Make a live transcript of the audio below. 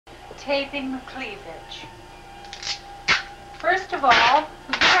taping the cleavage. First of all,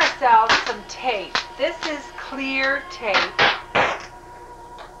 we give ourselves some tape. This is clear tape,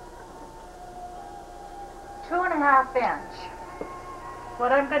 2.5 inch.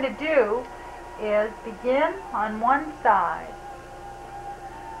 What I'm going to do is begin on one side.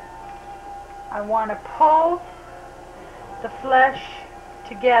 I want to pull the flesh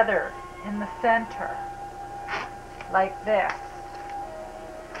together in the center, like this.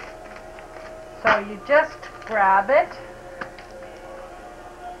 So you just grab it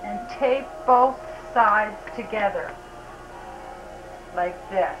and tape both sides together, like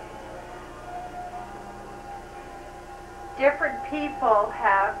this. Different people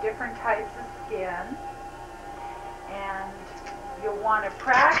have different types of skin, and you'll want to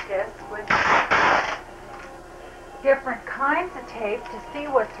practice with different kinds of tape to see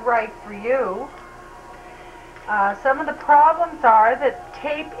what's right for you. Some of the problems are that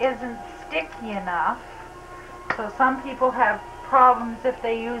tape isn't sticky enough, so some people have problems if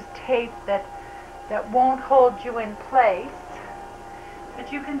they use tape that won't hold you in place.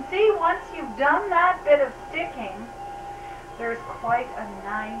 But you can see once you've done that bit of sticking, there's quite a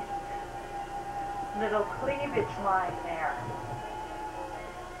nice little cleavage line there.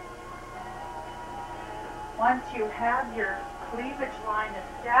 Once you have your cleavage line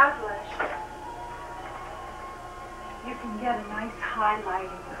established, you can get a nice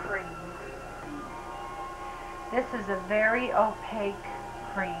highlighting cream. This is a very opaque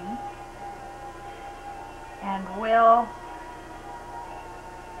cream and will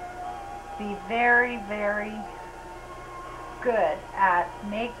be very, very good at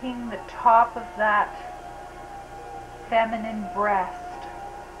making the top of that feminine breast.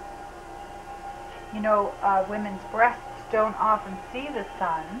 You know, women's breasts don't often see the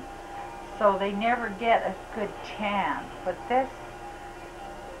sun, so they never get a good tan. But this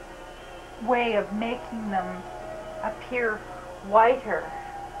way of making them appear whiter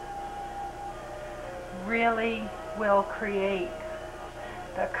really will create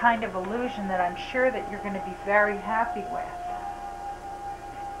the kind of illusion that I'm sure that you're going to be very happy with.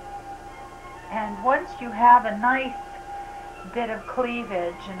 And once you have a nice bit of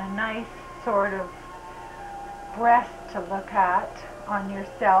cleavage and a nice sort of breast to look at on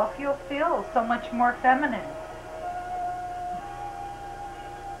yourself, you'll feel so much more feminine.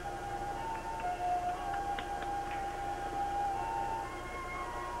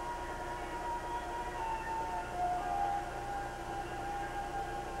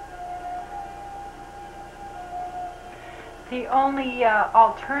 The only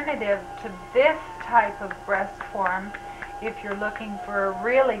alternative to this type of breast form, if you're looking for a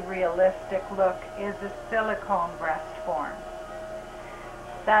really realistic look, is a silicone breast form.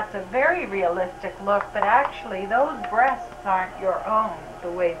 That's a very realistic look, but actually those breasts aren't your own the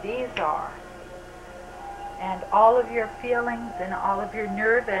way these are. And all of your feelings and all of your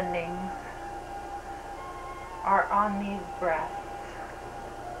nerve endings are on these breasts.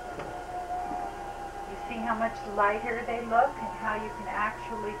 See how much lighter they look and how you can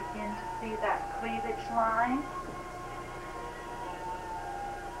actually begin to see that cleavage line.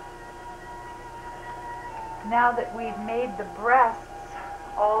 Now that we've made the breasts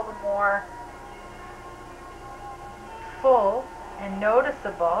all the more full and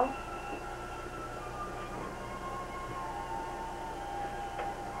noticeable,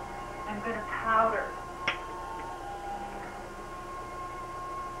 I'm going to powder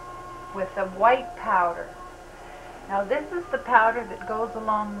with a white powder. Now this is the powder that goes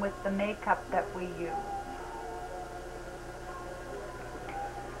along with the makeup that we use.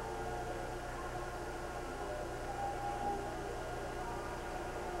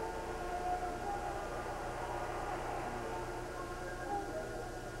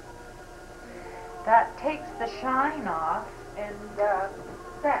 That takes the shine off and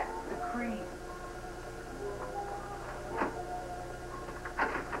sets the cream.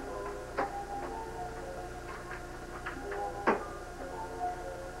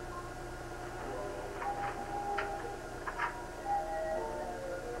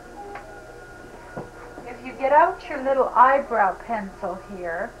 Get out your little eyebrow pencil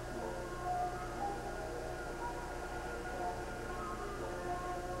here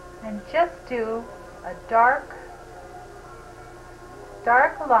and just do a dark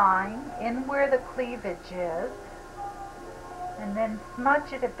line in where the cleavage is, and then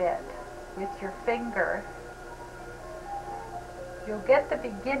smudge it a bit with your finger. You'll get the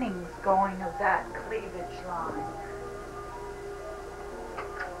beginnings going of that cleavage line.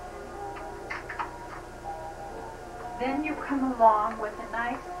 Then you come along with a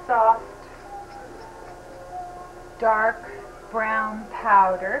nice soft dark brown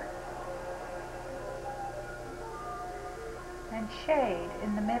powder and shade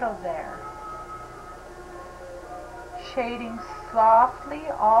in the middle there. Shading softly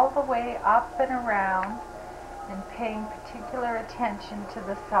all the way up and around and paying particular attention to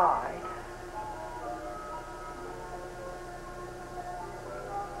the side.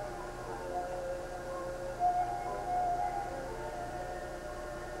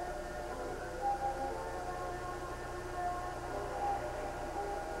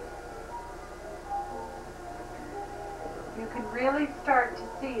 You can really start to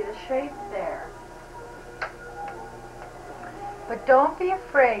see the shape there. But don't be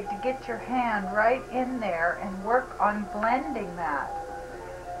afraid to get your hand right in there and work on blending that.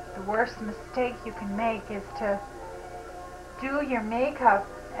 The worst mistake you can make is to do your makeup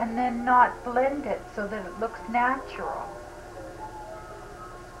and then not blend it so that it looks natural.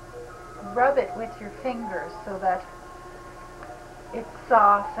 Rub it with your fingers so that it's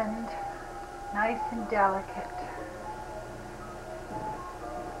softened, nice and delicate.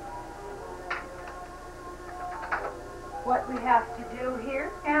 What we have to do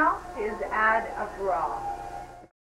here now is add a bra.